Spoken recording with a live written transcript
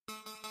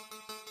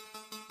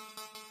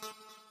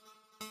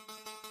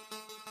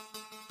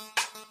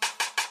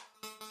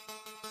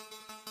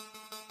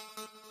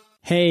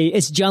Hey,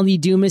 it's John Lee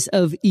Dumas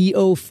of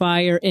EO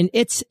Fire, and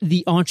it's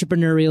The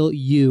Entrepreneurial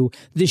You,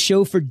 the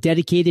show for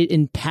dedicated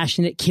and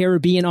passionate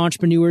Caribbean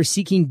entrepreneurs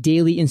seeking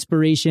daily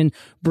inspiration,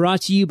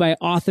 brought to you by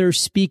author,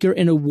 speaker,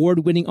 and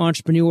award-winning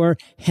entrepreneur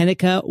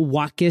Henika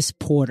Watkis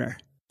Porter.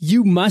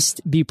 You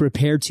must be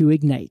prepared to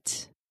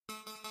ignite.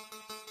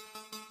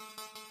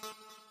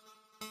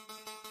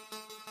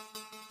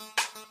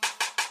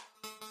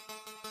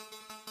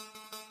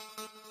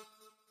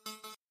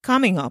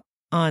 Coming up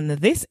on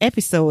this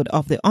episode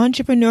of The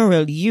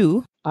Entrepreneurial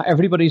You.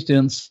 Everybody's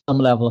doing some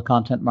level of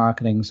content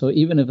marketing. So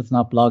even if it's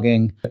not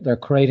blogging, they're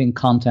creating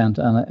content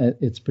and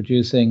it's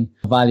producing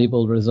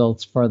valuable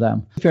results for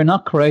them. If you're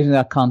not creating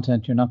that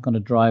content, you're not going to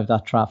drive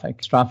that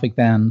traffic. Traffic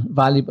then,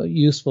 valuable,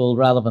 useful,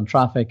 relevant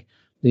traffic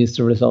leads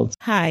to results.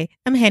 Hi,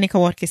 I'm Henika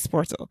Watkis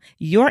Porter,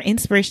 your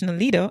inspirational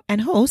leader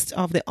and host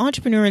of the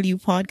Entrepreneurial You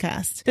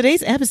podcast.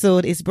 Today's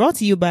episode is brought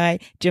to you by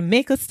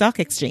Jamaica Stock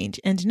Exchange.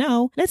 And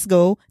now let's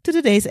go to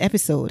today's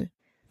episode.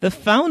 The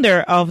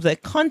founder of the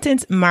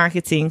content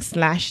marketing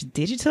 /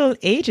 digital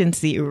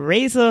agency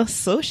Razor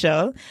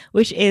Social,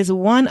 which is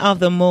one of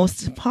the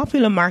most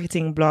popular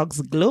marketing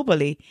blogs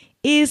globally,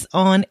 is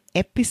on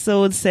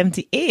episode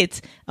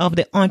 78 of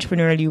the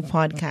Entrepreneurial You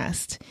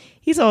podcast.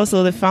 He's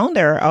also the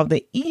founder of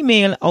the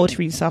email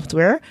outreach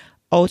software,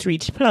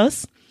 Outreach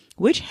Plus,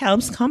 which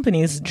helps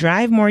companies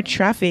drive more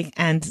traffic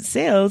and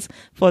sales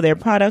for their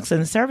products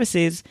and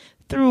services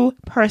through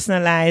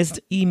personalized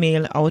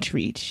email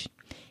outreach.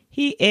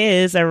 He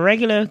is a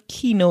regular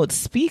keynote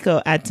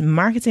speaker at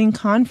marketing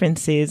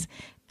conferences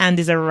and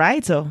is a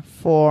writer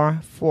for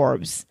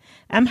Forbes.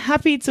 I'm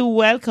happy to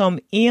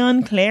welcome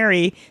Ian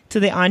Cleary to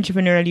the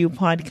Entrepreneurial You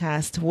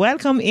podcast.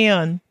 Welcome,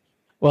 Ian.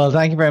 Well,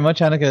 thank you very much,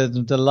 Annika.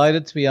 I'm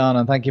delighted to be on,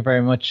 and thank you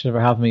very much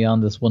for having me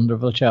on this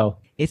wonderful show.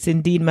 It's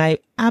indeed my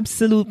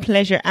absolute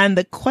pleasure. And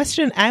the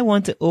question I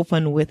want to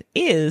open with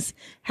is,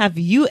 have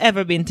you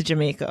ever been to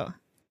Jamaica?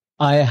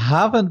 I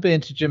haven't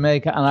been to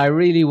Jamaica, and I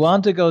really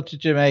want to go to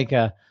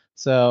Jamaica.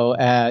 So,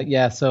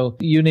 so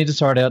you need to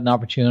sort out an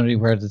opportunity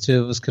where the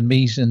two of us can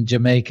meet in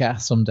Jamaica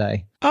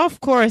someday.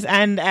 Of course,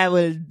 and I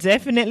will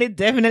definitely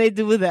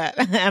do that.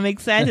 I'm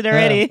excited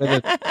already.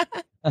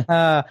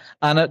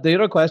 And the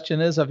other question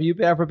is, have you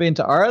ever been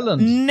to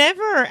Ireland?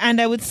 Never,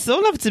 and I would so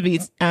love to be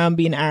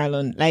in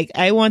Ireland. Like,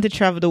 I want to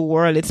travel the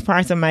world. It's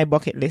part of my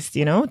bucket list,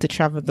 to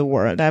travel the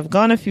world. I've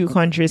gone a few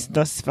countries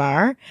thus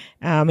far,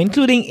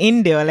 including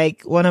India.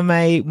 Like, one of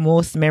my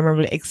most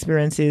memorable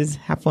experiences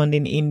happened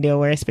in India,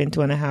 where I spent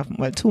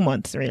 2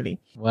 months really.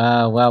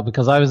 Wow,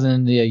 because I was in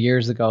India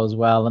years ago as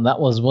well, and that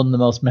was one of the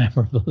most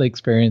memorable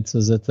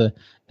experiences. It's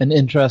an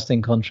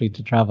interesting country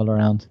to travel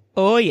around.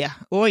 Oh yeah.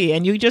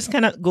 And you just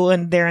cannot go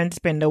in there and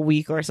spend a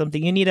week or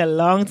something. You need a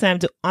long time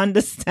to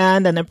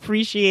understand and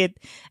appreciate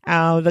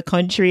the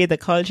country, the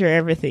culture,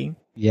 everything.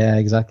 Yeah,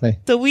 exactly.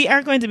 So we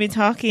are going to be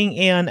talking,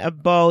 Ian,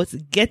 about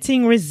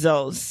getting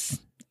results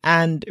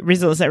and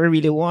results that we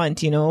really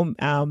want,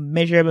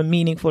 measurable,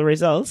 meaningful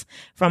results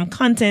from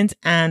content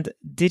and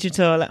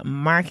digital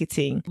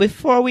marketing.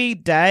 Before we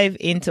dive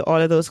into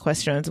all of those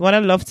questions, what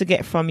I'd love to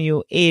get from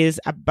you is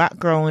a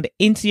background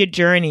into your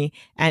journey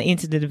and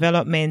into the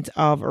development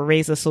of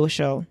Razor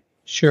Social.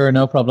 Sure,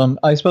 no problem.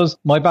 I suppose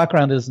my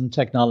background is in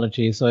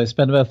technology. So I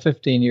spent about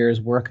 15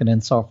 years working in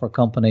software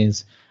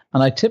companies,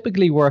 and I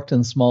typically worked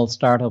in small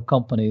startup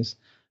companies.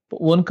 But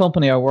one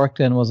company I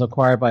worked in was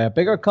acquired by a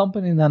bigger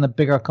company and then a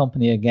bigger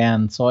company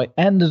again. So I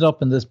ended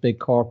up in this big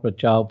corporate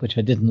job, which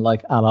I didn't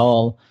like at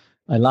all.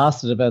 I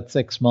lasted about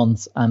 6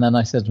 months. And then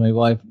I said to my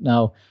wife,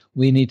 no,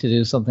 we need to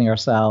do something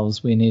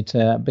ourselves.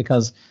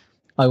 Because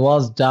I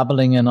was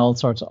dabbling in all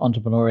sorts of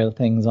entrepreneurial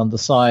things on the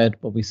side.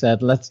 But we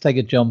said, let's take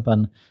a jump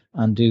and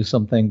do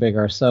something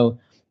bigger. So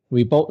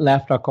we both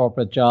left our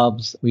corporate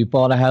jobs. We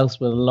bought a house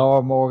with a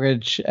lower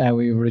mortgage.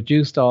 We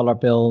reduced all our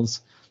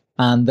bills.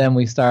 And then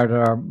we started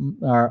our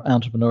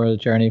entrepreneurial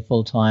journey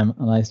full time.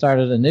 And I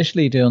started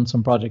initially doing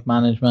some project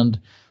management.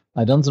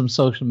 I done some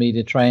social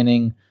media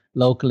training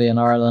locally in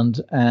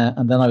Ireland.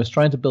 And then I was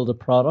trying to build a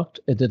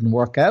product. It didn't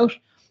work out.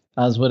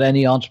 As with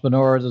any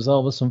entrepreneur, there's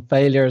always some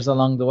failures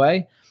along the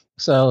way.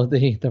 So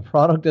the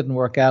product didn't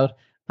work out.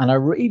 And I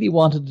really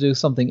wanted to do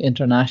something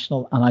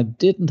international. And I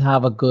didn't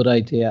have a good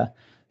idea.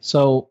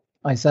 So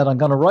I said, I'm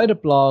going to write a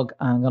blog.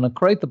 And I'm going to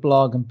create the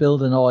blog and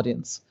build an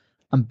audience.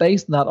 And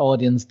based on that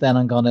audience, then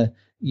I'm going to,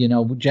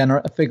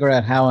 figure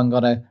out how I'm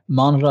going to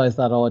monetize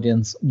that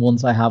audience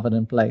once I have it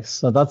in place.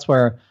 So that's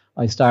where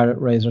I started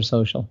Razor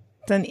Social.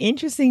 It's an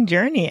interesting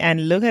journey,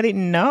 and look at it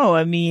now.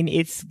 I mean,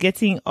 it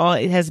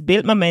has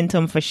built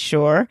momentum for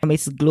sure.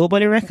 It's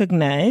globally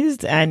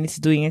recognized and it's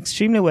doing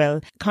extremely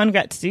well.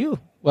 Congrats to you.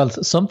 Well,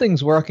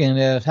 something's working.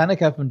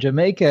 Henika from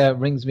Jamaica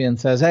rings me and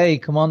says, hey,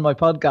 come on my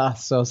podcast.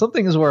 So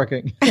something is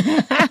working.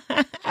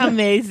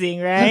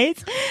 Amazing,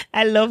 right?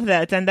 I love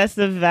that. And that's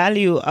the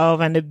value of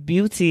and the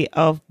beauty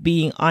of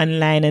being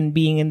online and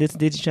being in this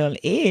digital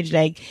age.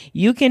 Like,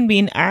 you can be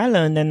in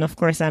Ireland and of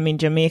course I'm in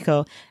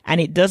Jamaica,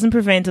 and it doesn't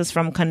prevent us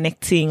from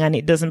connecting and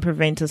it doesn't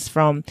prevent us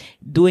from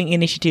doing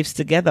initiatives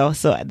together.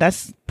 So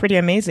that's pretty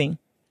amazing.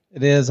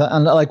 It is.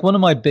 And like one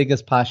of my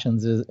biggest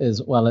passions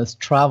is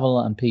travel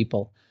and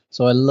people.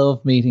 So I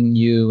love meeting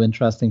new,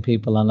 interesting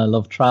people and I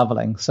love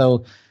traveling.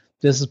 So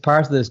this is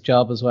part of this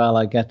job as well.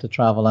 I get to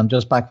travel. I'm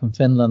just back from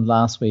Finland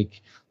last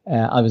week.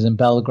 I was in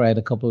Belgrade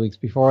a couple of weeks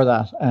before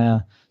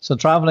that. So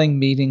traveling,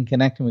 meeting,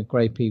 connecting with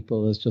great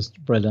people is just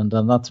brilliant.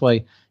 And that's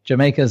why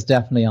Jamaica is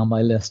definitely on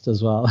my list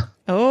as well.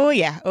 Oh,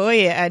 yeah. Oh,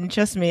 yeah. And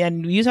trust me,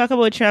 and you talk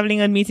about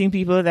traveling and meeting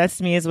people,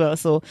 that's me as well.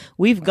 So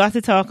we've got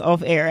to talk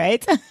off air,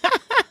 right?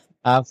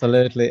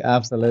 Absolutely.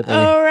 Absolutely.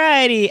 All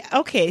righty.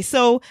 Okay.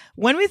 So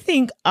when we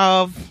think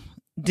of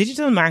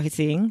digital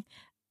marketing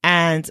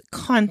and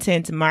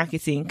content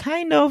marketing,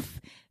 kind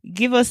of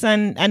give us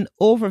an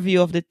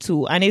overview of the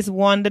two. And is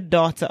one the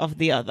daughter of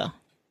the other?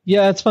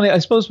 Yeah, it's funny. I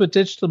suppose with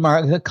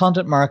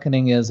content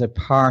marketing is a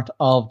part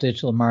of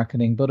digital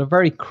marketing, but a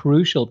very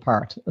crucial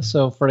part.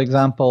 So, for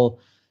example,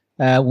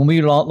 when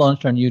we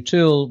launched our new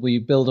tool, we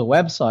build a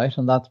website,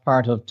 and that's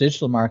part of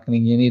digital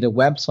marketing. You need a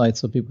website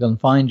so people can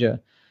find you.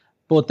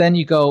 But then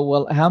you go,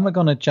 well, how am I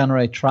going to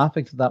generate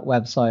traffic to that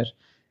website?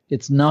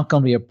 It's not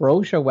going to be a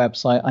brochure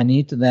website. I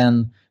need to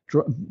then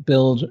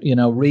build,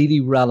 really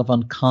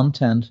relevant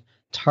content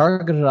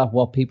targeted at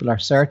what people are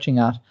searching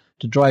at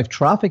to drive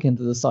traffic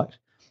into the site.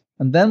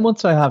 And then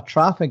once I have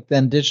traffic,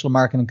 then digital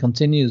marketing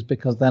continues,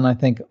 because then I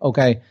think,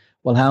 okay,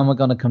 well, how am I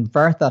going to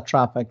convert that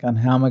traffic and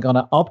how am I going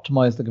to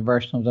optimize the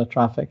conversion of that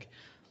traffic?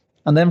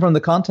 And then from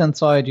the content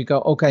side, you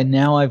go, okay,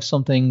 now I have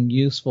something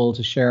useful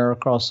to share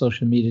across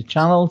social media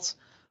channels,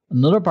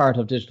 another part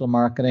of digital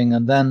marketing.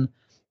 And then,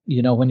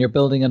 when you're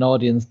building an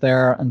audience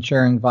there and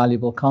sharing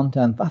valuable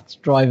content, that's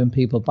driving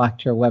people back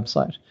to your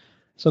website.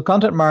 So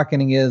content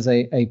marketing is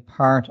a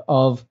part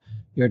of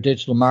your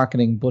digital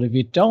marketing. But if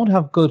you don't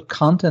have good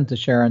content to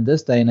share in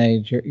this day and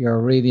age, you're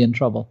really in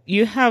trouble.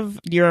 You have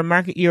your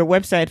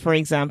website, for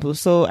example.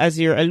 So as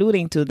you're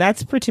alluding to,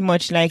 that's pretty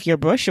much like your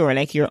brochure,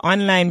 like your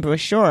online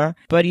brochure.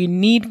 But you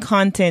need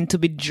content to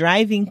be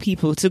driving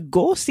people to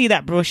go see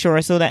that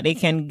brochure so that they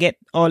can get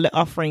all the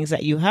offerings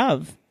that you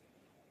have.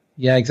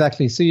 Yeah,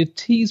 exactly. So you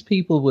tease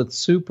people with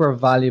super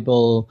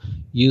valuable,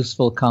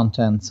 useful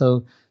content.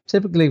 So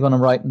typically when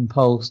I'm writing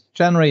posts,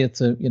 generally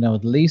it's at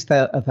least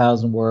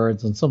 1,000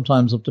 words and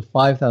sometimes up to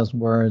 5,000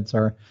 words,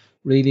 or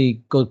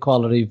really good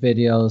quality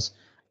videos.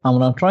 And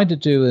what I'm trying to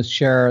do is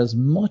share as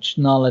much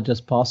knowledge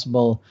as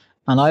possible.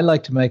 And I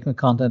like to make my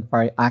content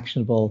very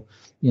actionable,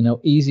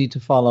 easy to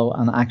follow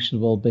and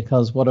actionable,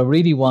 because what I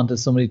really want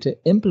is somebody to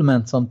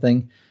implement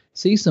something,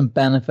 see some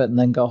benefit, and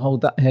then go,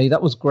 hey,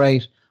 that was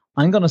great.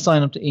 I'm going to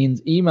sign up to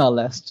Ian's email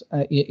list,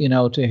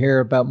 to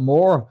hear about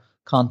more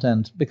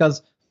content.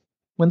 Because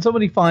when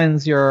somebody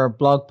finds your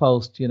blog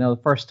post, the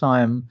first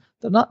time,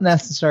 they're not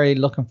necessarily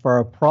looking for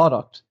a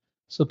product.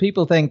 So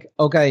people think,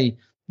 okay,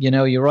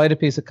 you write a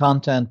piece of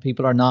content,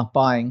 people are not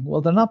buying. Well,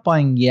 they're not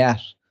buying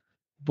yet.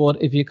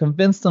 But if you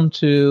convince them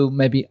to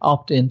maybe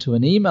opt into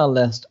an email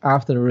list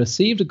after they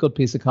received a good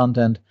piece of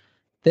content,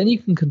 then you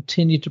can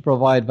continue to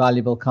provide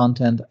valuable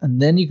content, and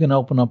then you can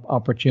open up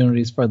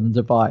opportunities for them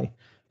to buy.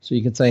 So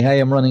you could say,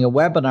 hey, I'm running a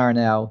webinar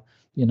now,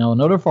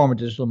 another form of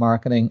digital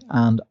marketing,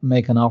 and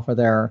make an offer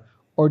there,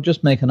 or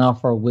just make an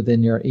offer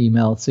within your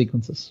email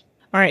sequences.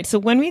 All right. So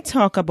when we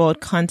talk about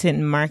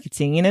content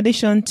marketing, in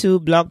addition to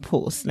blog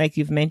posts, like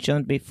you've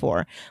mentioned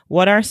before,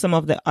 what are some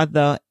of the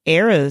other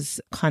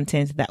areas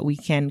content that we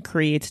can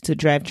create to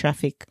drive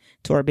traffic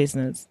to our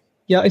business?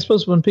 Yeah, I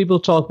suppose when people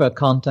talk about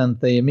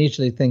content, they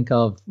immediately think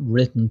of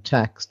written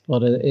text,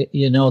 but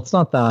it's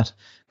not that.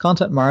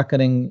 Content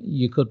marketing,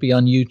 you could be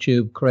on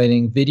YouTube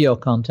creating video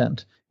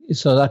content.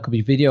 So that could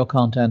be video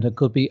content. It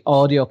could be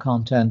audio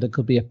content. It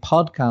could be a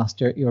podcast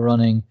you're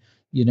running,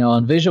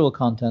 on visual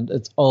content.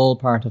 It's all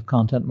part of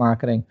content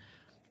marketing.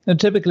 And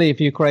typically,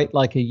 if you create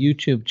like a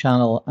YouTube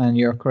channel and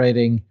you're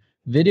creating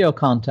video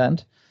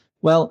content,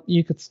 well,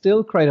 you could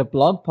still create a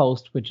blog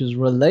post which is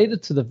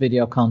related to the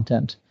video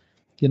content,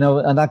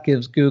 and that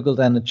gives Google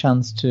then a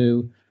chance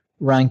to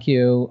rank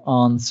you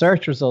on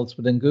search results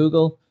within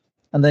Google.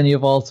 And then you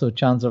have also a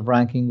chance of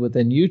ranking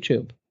within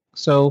YouTube.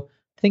 So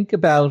think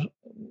about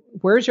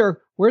where's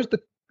your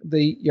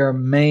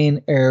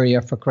main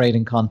area for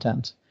creating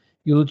content.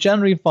 You'll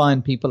generally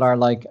find people are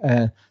like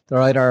they're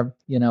either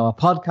a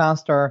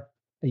podcaster,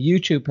 a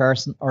YouTube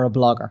person, or a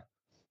blogger.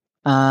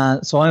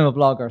 So I'm a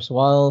blogger, so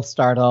I'll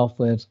start off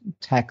with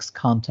text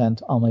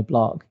content on my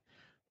blog.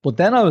 But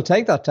then I will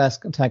take that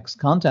text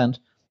content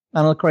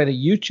and I'll create a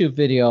YouTube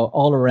video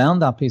all around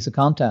that piece of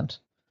content.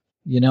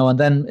 And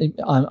then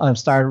I've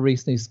started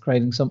recently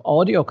creating some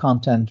audio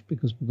content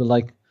because people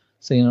like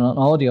seeing it on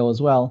audio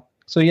as well.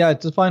 So yeah,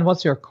 define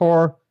what's your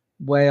core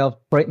way of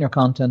creating your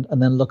content,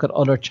 and then look at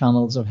other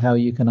channels of how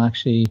you can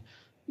actually,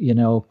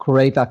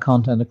 create that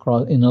content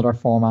across in other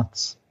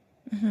formats.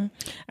 Mm-hmm.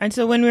 And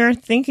so when we're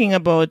thinking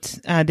about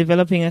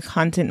developing a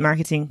content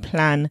marketing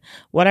plan,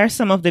 what are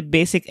some of the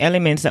basic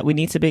elements that we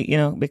need to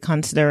be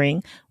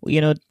considering,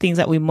 things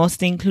that we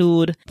must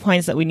include,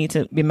 points that we need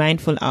to be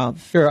mindful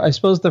of? Sure. I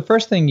suppose the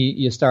first thing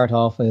you start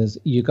off is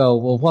you go,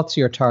 well, what's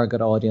your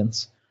target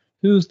audience?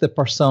 Who's the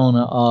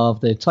persona of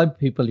the type of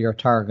people you're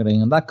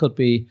targeting? And that could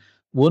be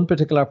one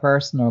particular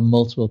person or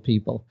multiple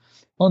people.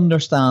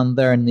 Understand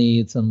their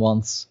needs and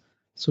wants.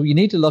 So you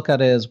need to look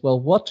at it as, well,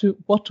 what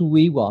do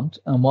we want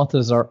and what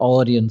does our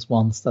audience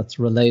wants that's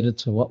related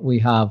to what we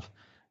have?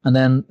 And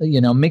then,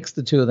 mix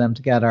the two of them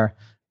together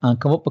and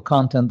come up with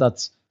content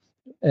that's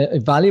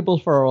valuable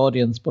for our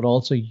audience, but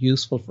also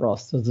useful for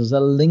us. So there's a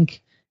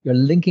link, you're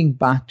linking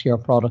back to your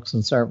products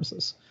and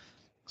services.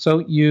 So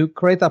you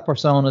create that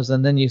personas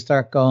and then you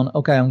start going,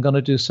 okay, I'm going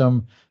to do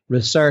some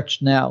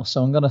research now.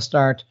 So I'm going to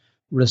start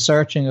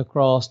researching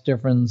across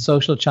different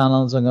social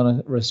channels. I'm going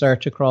to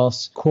research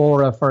across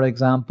Quora, for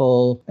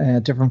example,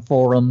 different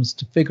forums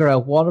to figure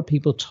out what are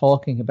people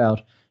talking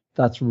about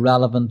that's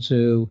relevant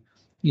to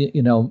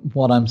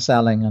what I'm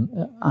selling.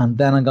 And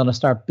then I'm going to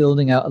start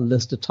building out a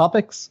list of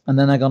topics. And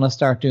then I'm going to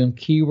start doing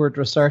keyword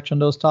research on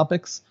those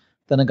topics.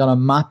 Then I'm going to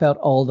map out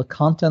all the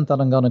content that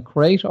I'm going to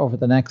create over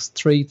the next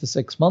 3 to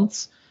 6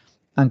 months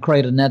and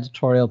create an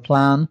editorial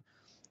plan.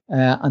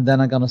 And then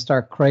I'm going to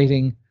start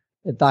creating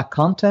that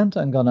content.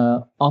 I'm going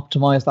to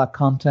optimize that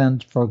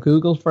content for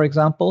Google, for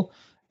example,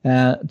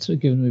 to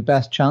give me the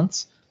best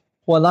chance.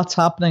 While that's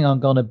happening, I'm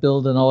going to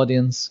build an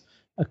audience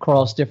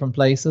across different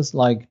places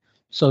like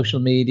social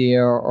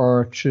media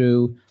or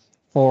through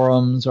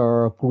forums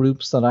or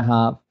groups that I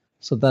have.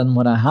 So then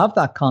when I have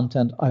that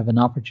content, I have an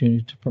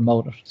opportunity to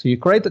promote it. So you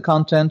create the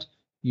content,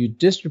 you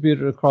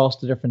distribute it across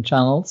the different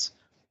channels.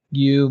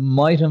 You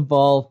might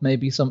involve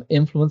maybe some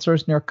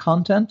influencers in your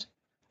content.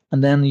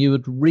 And then you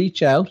would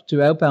reach out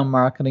to outbound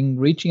marketing,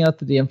 reaching out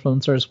to the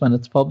influencers when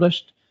it's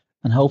published,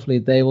 and hopefully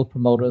they will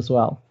promote it as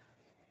well.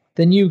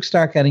 Then you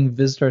start getting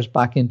visitors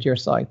back into your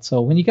site.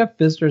 So when you get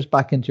visitors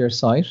back into your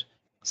site,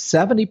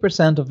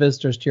 70% of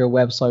visitors to your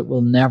website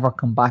will never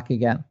come back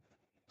again.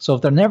 So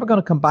if they're never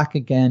going to come back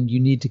again, you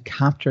need to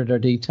capture their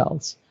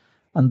details.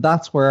 And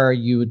that's where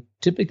you would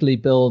typically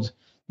build,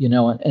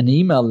 an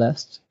email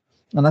list.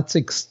 And that's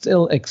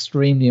still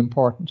extremely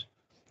important.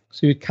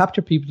 So you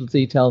capture people's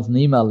details in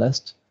an email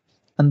list.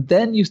 And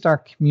then you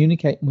start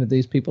communicating with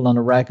these people on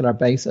a regular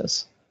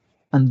basis.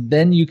 And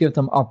then you give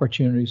them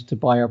opportunities to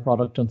buy your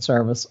product and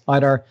service,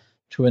 either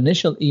through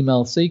initial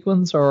email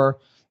sequence or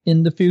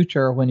in the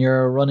future when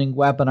you're running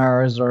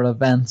webinars or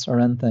events or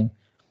anything.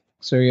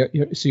 So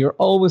you're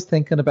always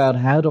thinking about,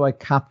 how do I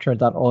capture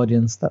that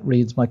audience that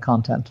reads my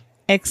content?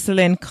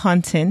 Excellent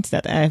content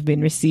that I've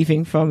been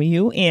receiving from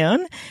you,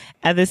 Ian.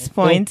 At this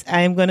point,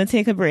 I'm going to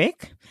take a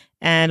break.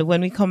 And when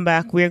we come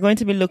back, we're going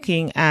to be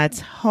looking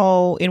at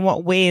in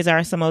what ways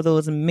are some of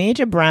those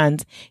major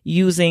brands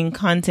using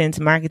content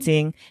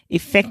marketing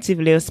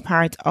effectively as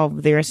part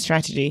of their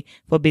strategy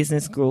for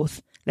business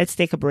growth. Let's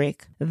take a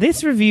break.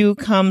 This review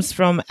comes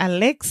from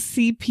Alex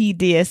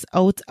CPDS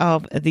out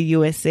of the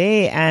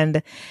USA.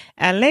 And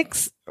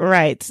Alex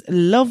writes,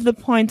 love the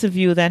point of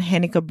view that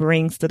Henneke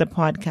brings to the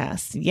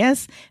podcast.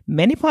 Yes,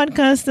 many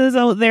podcasters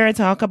out there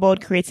talk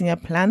about creating a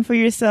plan for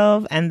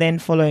yourself and then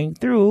following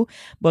through.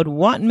 But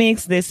what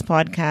makes this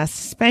podcast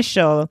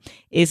special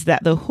is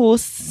that the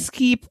hosts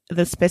keep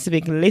the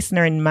specific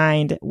listener in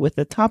mind with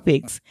the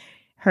topics.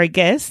 Her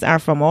guests are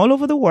from all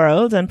over the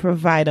world and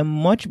provide a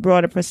much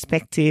broader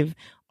perspective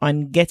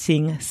on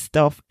getting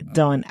stuff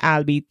done.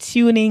 I'll be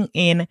tuning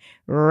in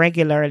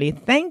regularly.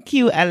 Thank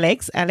you,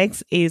 Alex.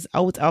 Alex is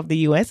out of the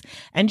US.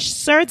 And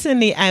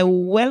certainly I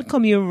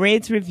welcome your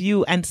rate,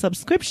 review, and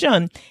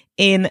subscription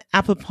in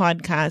Apple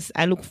Podcasts.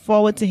 I look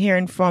forward to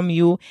hearing from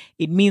you.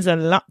 It means a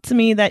lot to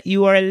me that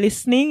you are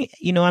listening.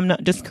 I'm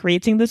not just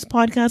creating this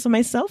podcast for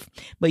myself,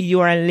 but you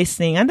are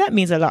listening, and that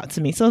means a lot to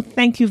me. So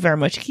thank you very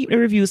much. Keep the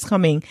reviews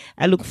coming.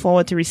 I look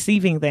forward to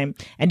receiving them.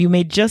 And you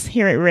may just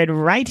hear it read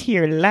right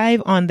here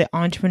live on the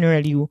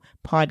Entrepreneurial You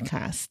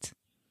podcast.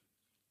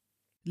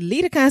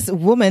 LeaderCast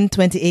Woman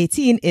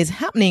 2018 is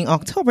happening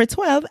October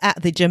 12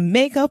 at the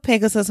Jamaica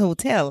Pegasus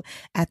Hotel.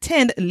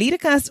 Attend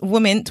LeaderCast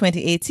Woman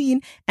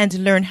 2018 and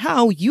learn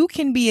how you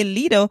can be a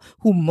leader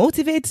who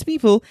motivates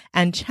people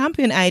and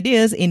champion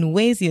ideas in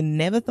ways you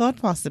never thought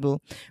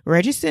possible.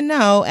 Register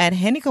now at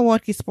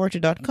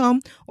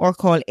HennekeWatkisporter.com or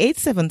call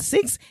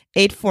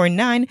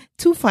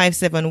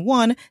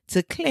 876-849-2571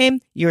 to claim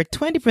your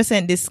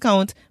 20%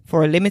 discount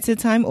for a limited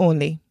time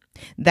only.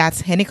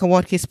 That's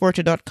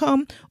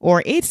HennekeWatkisporter.com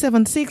or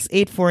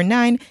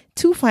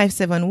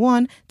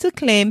 876-849-2571 to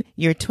claim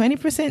your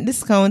 20%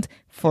 discount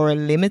for a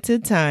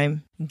limited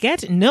time.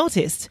 Get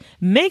noticed,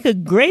 make a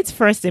great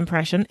first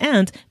impression,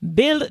 and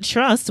build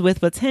trust with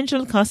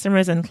potential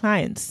customers and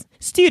clients.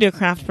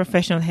 StudioCraft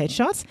Professional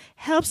Headshots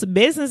helps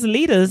business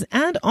leaders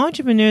and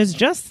entrepreneurs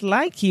just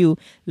like you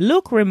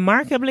look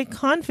remarkably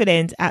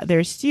confident at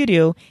their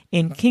studio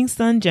in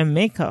Kingston,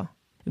 Jamaica.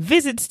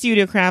 Visit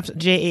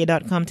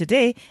StudioCraftJA.com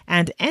today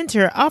and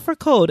enter offer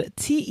code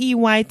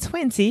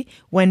TEY20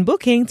 when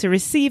booking to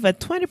receive a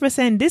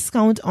 20%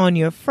 discount on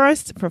your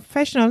first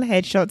professional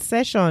headshot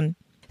session.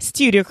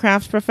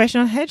 StudioCraft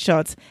Professional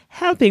Headshots,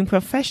 helping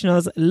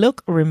professionals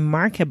look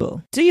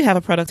remarkable. Do you have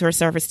a product or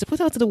service to put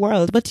out to the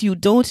world, but you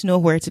don't know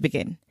where to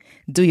begin?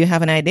 Do you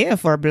have an idea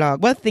for a blog,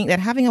 but think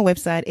that having a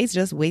website is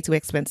just way too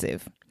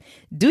expensive?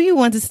 Do you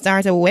want to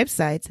start a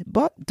website,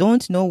 but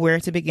don't know where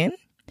to begin?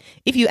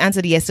 If you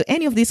answered yes to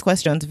any of these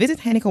questions, visit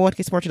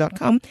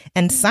HennekeWatkeySporter.com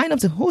and sign up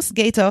to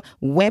HostGator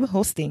web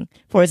hosting.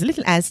 For as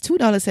little as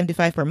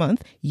 $2.75 per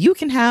month, you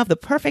can have the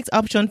perfect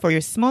option for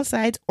your small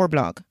site or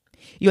blog.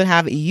 You'll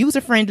have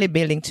user-friendly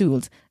building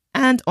tools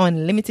and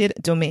unlimited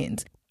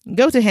domains.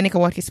 Go to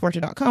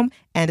HennekeWatkeySporter.com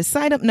and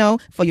sign up now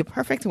for your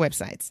perfect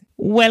websites.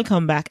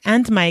 Welcome back.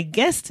 And my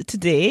guest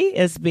today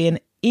has been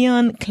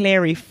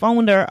Cleary,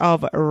 founder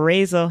of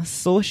Razor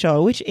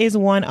Social, which is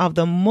one of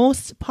the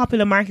most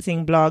popular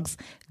marketing blogs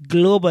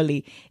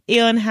globally.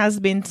 Ian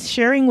has been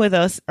sharing with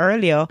us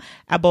earlier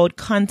about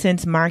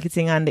content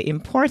marketing and the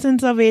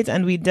importance of it,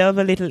 and we delve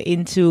a little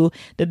into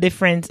the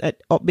difference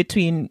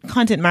between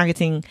content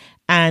marketing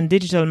and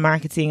digital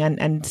marketing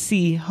and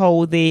see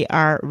how they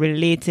are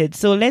related.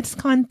 So let's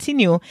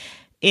continue,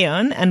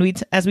 Ian,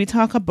 and as we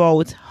talk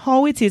about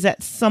how it is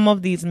that some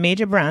of these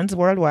major brands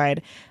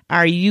worldwide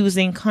are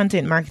using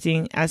content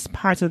marketing as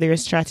part of their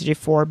strategy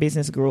for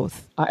business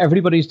growth.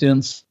 Everybody's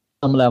doing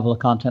some level of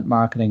content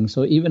marketing.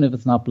 So even if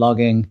it's not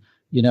blogging,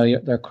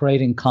 they're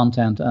creating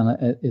content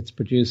and it's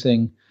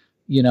producing,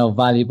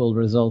 valuable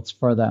results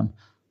for them.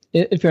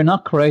 If you're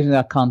not creating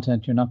that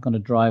content, you're not going to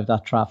drive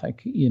that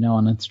traffic,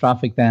 and it's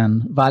traffic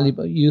then,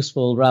 valuable,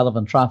 useful,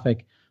 relevant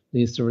traffic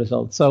leads to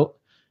results. So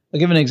I'll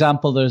give an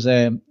example. There's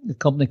a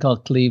company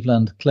called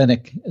Cleveland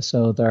Clinic.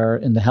 So they're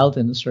in the health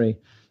industry.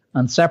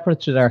 And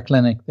separate to their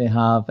clinic, they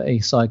have a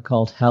site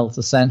called Health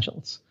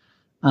Essentials.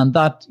 And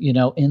that,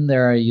 in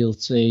there, you'll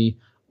see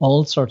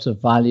all sorts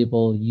of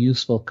valuable,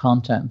 useful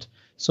content.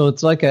 So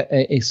it's like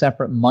a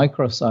separate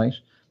microsite.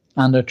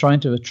 And they're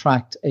trying to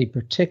attract a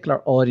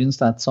particular audience,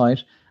 that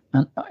site.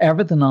 And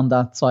everything on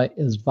that site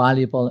is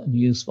valuable and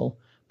useful.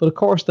 But of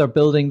course, they're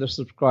building their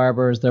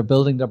subscribers. They're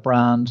building their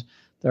brand.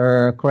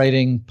 They're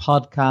creating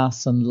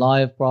podcasts and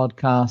live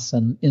broadcasts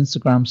and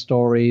Instagram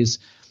stories.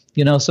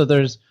 So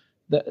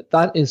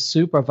that is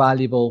super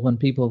valuable when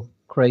people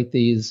create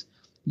these,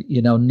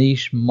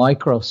 niche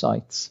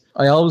microsites.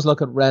 I always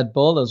look at Red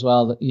Bull as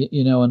well.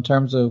 In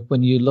terms of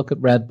when you look at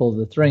Red Bull,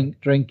 the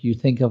drink, you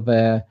think of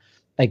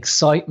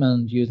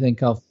excitement, you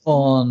think of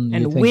fun.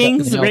 And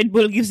wings, Red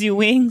Bull gives you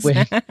wings.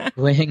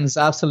 Wings,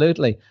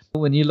 absolutely.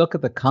 When you look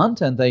at the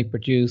content they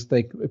produce,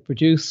 amazing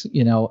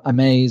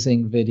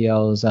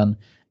videos and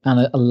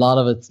a lot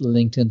of it's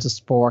linked into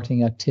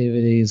sporting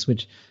activities,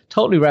 which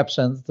totally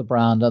represents the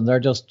brand. And they're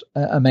just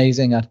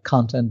amazing at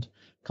content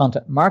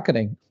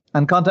marketing.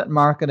 And content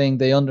marketing,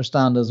 they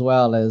understand as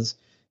well, is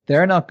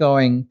they're not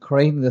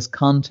creating this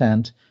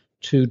content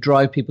to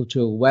drive people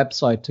to a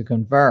website to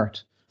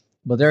convert.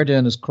 What they're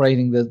doing is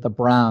creating the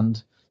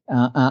brand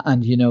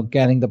and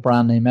getting the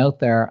brand name out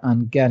there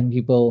and getting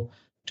people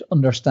to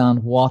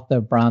understand what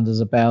their brand is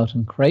about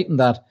and creating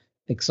that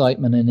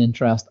excitement and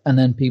interest. And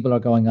then people are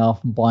going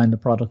off and buying the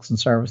products and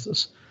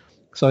services.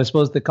 So I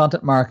suppose the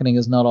content marketing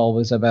is not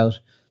always about,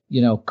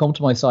 come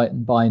to my site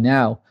and buy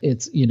now.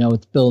 It's,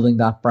 it's building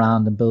that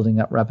brand and building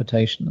that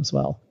reputation as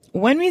well.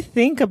 When we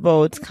think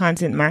about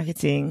content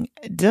marketing,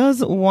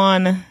 does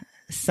one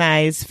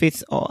size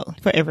fits all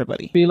for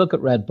everybody? If you look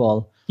at Red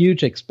Bull,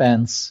 huge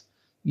expense,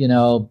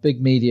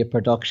 big media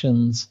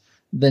productions.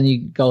 Then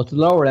you go to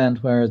the lower end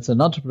where it's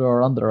an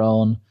entrepreneur on their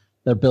own.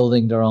 They're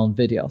building their own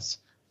videos.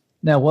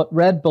 Now, what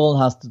Red Bull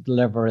has to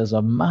deliver is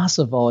a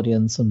massive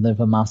audience and they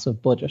have a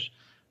massive budget.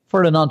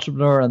 For an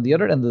entrepreneur on the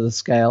other end of the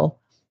scale,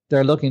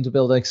 they're looking to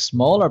build a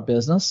smaller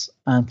business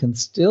and can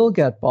still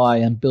get by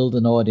and build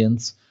an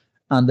audience.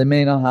 And they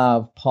may not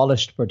have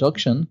polished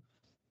production,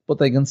 but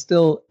they can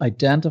still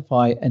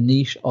identify a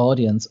niche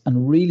audience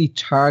and really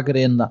target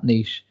in that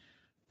niche.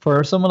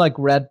 For someone like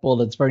Red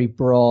Bull, it's very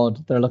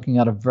broad. They're looking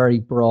at a very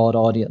broad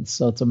audience.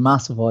 So it's a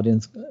massive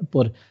audience.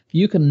 But if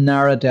you can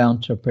narrow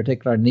down to a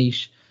particular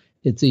niche,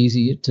 it's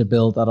easy to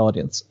build that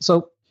audience.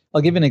 So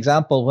I'll give you an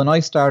example. When I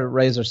started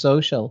Razor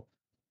Social,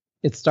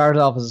 it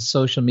started off as a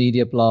social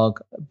media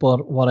blog.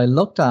 But what I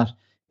looked at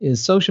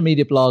is social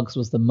media blogs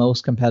was the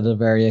most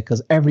competitive area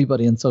because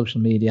everybody in social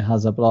media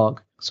has a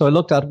blog. So I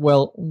looked at,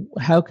 well,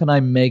 how can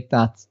I make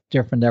that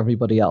different to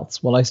everybody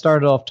else? Well, I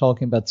started off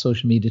talking about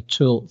social media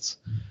tools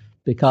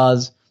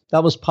because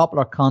that was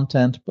popular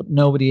content, but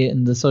nobody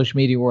in the social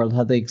media world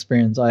had the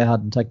experience I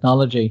had in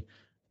technology,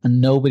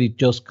 and nobody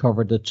just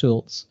covered the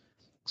tools.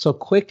 So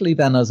quickly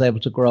then I was able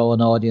to grow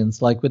an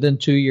audience. Like within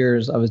 2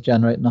 years, I was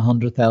generating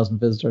 100,000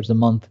 visitors a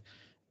month.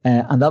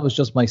 And that was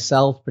just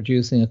myself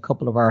producing a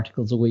couple of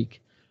articles a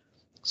week.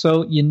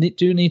 So you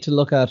do need to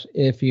look at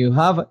if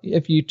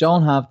you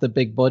don't have the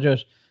big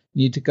budget,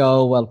 you need to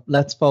go, well,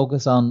 let's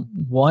focus on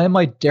why am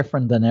I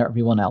different than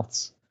everyone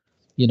else?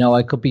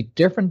 I could be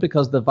different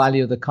because of the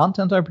value of the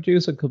content I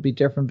produce. It could be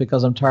different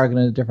because I'm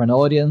targeting a different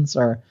audience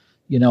or,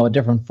 a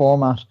different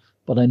format,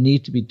 but I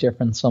need to be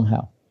different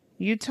somehow.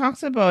 You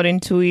talked about in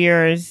 2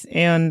 years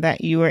and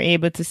that you were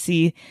able to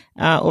see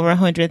over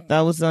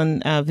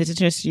 100,000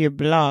 visitors to your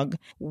blog.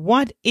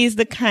 What is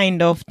the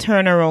kind of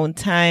turnaround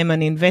time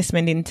and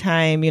investment in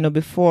time,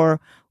 before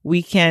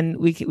we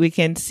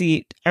can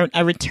see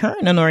a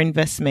return on our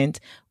investment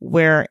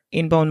where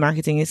inbound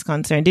marketing is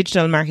concerned,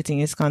 digital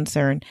marketing is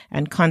concerned,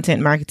 and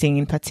content marketing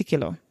in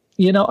particular?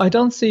 I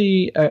don't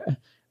see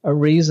a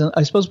reason.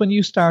 I suppose when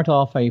you start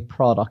off a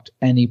product,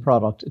 any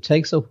product, it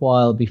takes a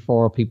while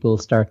before people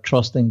start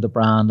trusting the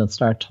brand and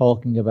start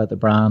talking about the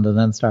brand and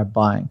then start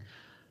buying.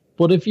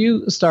 But if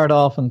you start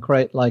off and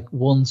create like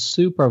one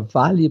super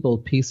valuable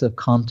piece of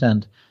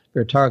content for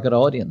your target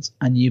audience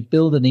and you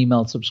build an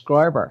email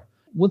subscriber,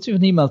 once you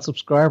have an email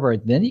subscriber,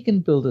 then you can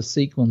build a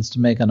sequence to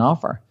make an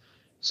offer.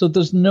 So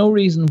there's no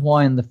reason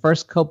why in the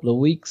first couple of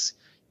weeks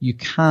you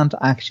can't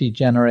actually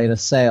generate a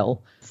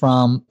sale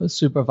from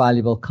super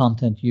valuable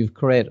content you've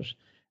created.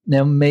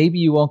 Now, maybe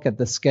you won't get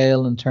the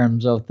scale in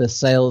terms of the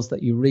sales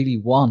that you really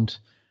want,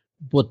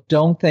 but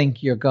don't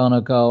think you're going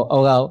to go,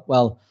 oh,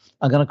 well,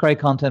 I'm going to create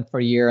content for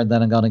a year and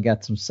then I'm going to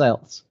get some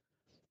sales.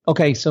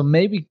 Okay, so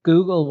maybe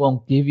Google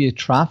won't give you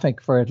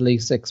traffic for at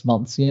least 6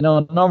 months. It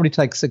normally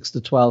takes 6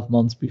 to 12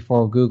 months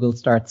before Google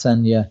starts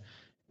sending you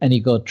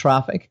any good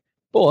traffic.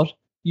 But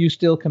you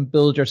still can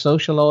build your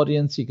social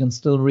audience. You can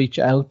still reach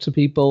out to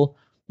people.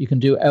 You can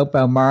do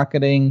outbound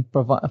marketing,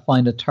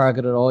 find a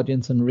targeted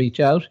audience and reach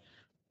out.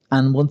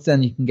 And once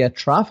then you can get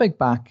traffic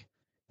back.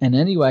 And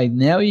anyway,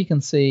 now you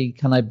can see,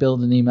 can I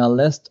build an email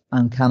list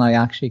and can I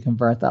actually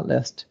convert that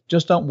list?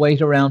 Just don't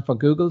wait around for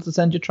Google to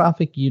send you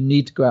traffic. You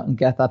need to go out and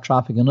get that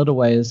traffic in other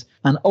ways.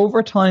 And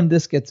over time,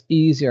 this gets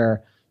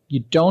easier. You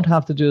don't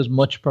have to do as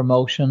much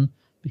promotion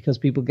because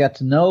people get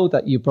to know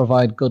that you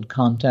provide good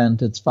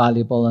content, it's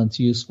valuable and it's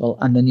useful.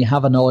 And then you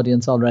have an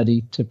audience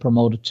already to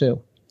promote it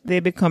to. They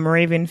become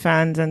raving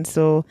fans, and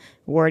so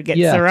word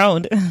gets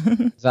around.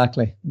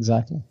 Exactly.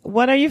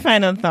 What are your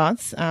final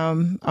thoughts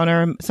on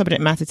our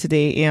subject matter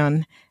today,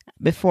 Ian?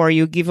 Before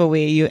you give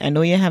away, I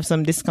know you have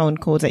some discount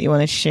codes that you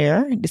want to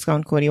share,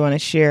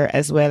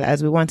 as well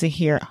as we want to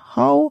hear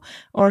how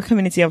our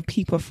community of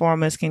peak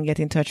performers can get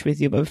in touch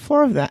with you. But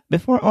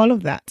before all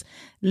of that,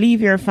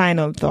 leave your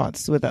final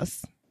thoughts with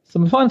us. So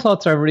my final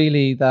thoughts are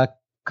really that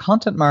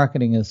content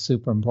marketing is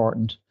super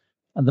important.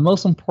 And the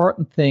most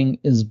important thing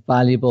is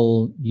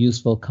valuable,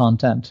 useful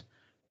content.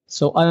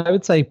 So I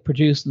would say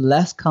produce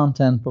less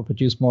content, but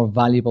produce more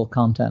valuable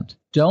content.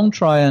 Don't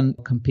try and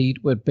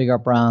compete with bigger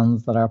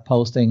brands that are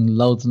posting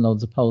loads and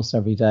loads of posts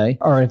every day.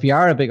 Or if you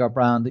are a bigger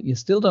brand, you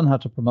still don't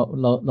have to promote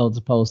loads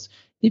of posts.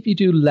 If you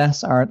do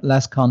less art,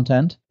 less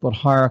content, but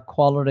higher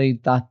quality,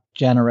 that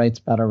generates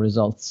better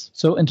results.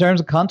 So in terms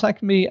of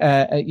contacting me,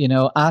 at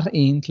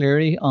Ian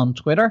Cleary on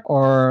Twitter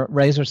or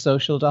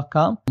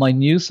razorsocial.com. My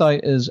new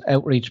site is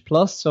Outreach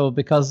Plus. So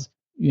because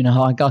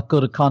I got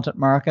good at content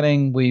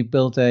marketing, we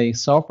built a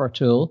software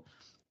tool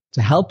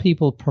to help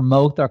people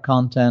promote their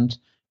content,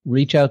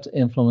 reach out to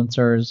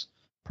influencers,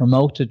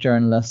 promote to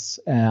journalists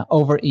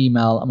over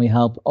email, and we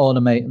help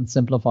automate and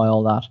simplify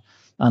all that.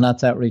 And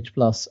that's Outreach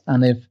Plus.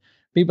 And if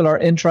people are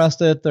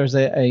interested, there's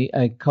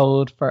a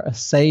code for a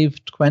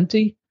save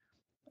 20.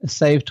 A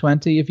save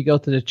 20. If you go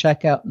to the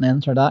checkout and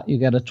enter that, you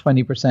get a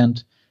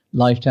 20%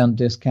 lifetime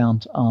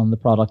discount on the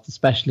product,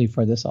 especially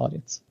for this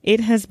audience. It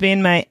has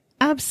been my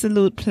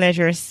absolute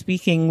pleasure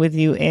speaking with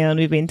you, Ian.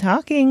 I've been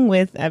talking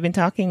with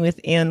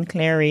Ian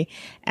Cleary,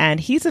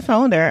 and he's the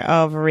founder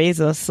of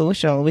Razor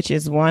Social, which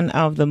is one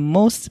of the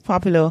most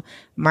popular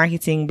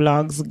marketing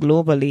blogs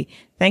globally.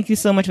 Thank you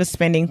so much for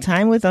spending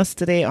time with us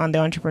today on the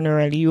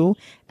Entrepreneurial You,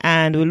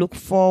 and we look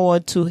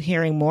forward to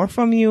hearing more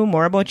from you,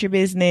 more about your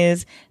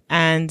business,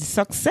 and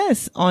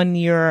success on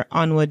your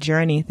onward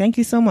journey. Thank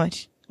you so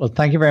much. Well,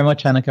 thank you very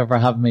much, Hanneke, for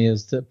having me.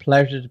 It's a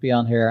pleasure to be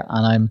on here,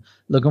 and I'm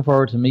looking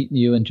forward to meeting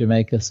you in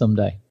Jamaica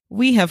someday.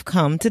 We have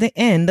come to the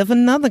end of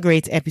another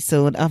great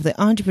episode of the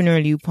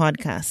Entrepreneurial You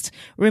podcast.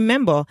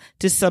 Remember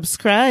to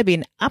subscribe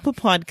in Apple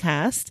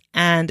Podcasts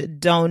and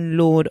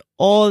download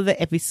all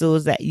the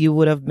episodes that you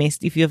would have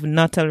missed if you have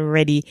not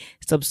already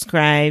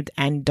subscribed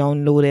and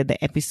downloaded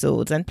the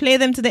episodes, and play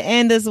them to the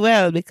end as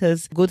well,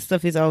 because good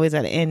stuff is always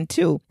at the end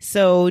too.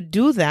 So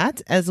do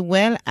that, as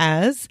well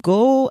as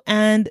go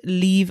and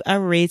leave a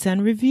rate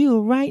and review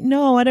right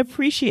now. I'd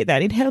appreciate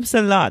that. It helps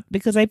a lot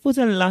because I put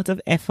a lot of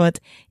effort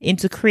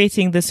into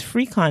creating this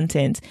free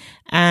content,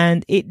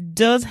 and it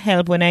does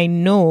help when I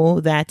know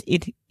that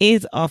it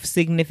is of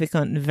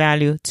significant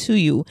value to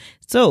you.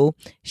 So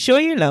show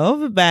your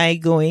love by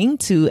going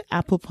to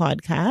Apple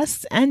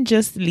Podcasts and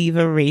just leave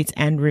a rate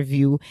and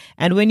review.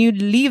 And when you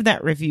leave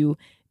that review,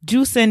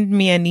 do send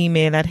me an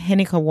email at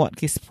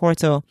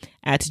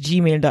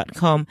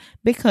hennekawatkisportal@gmail.com,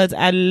 because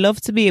I'd love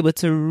to be able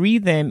to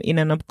read them in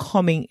an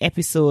upcoming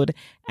episode.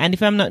 And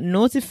if I'm not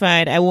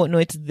notified, I won't know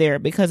it's there,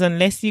 because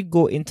unless you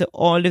go into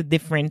all the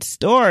different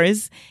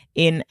stores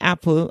in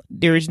Apple,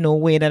 there is no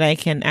way that I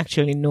can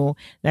actually know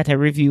that a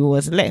review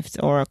was left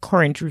or a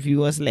current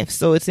review was left.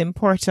 So it's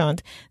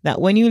important that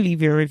when you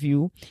leave your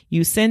review,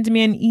 you send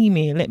me an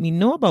email, let me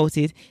know about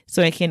it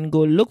so I can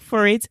go look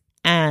for it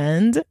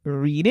and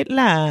read it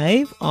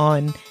live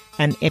on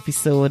an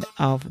episode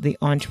of the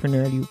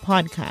Entrepreneurial You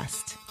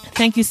podcast.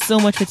 Thank you so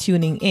much for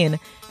tuning in.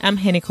 I'm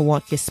Henneke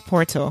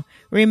Watkis-Porto.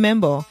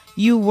 Remember,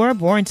 you were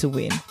born to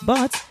win,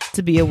 but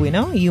to be a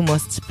winner, you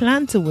must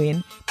plan to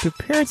win,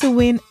 prepare to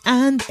win,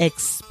 and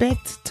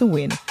expect to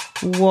win.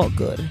 Walk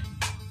good.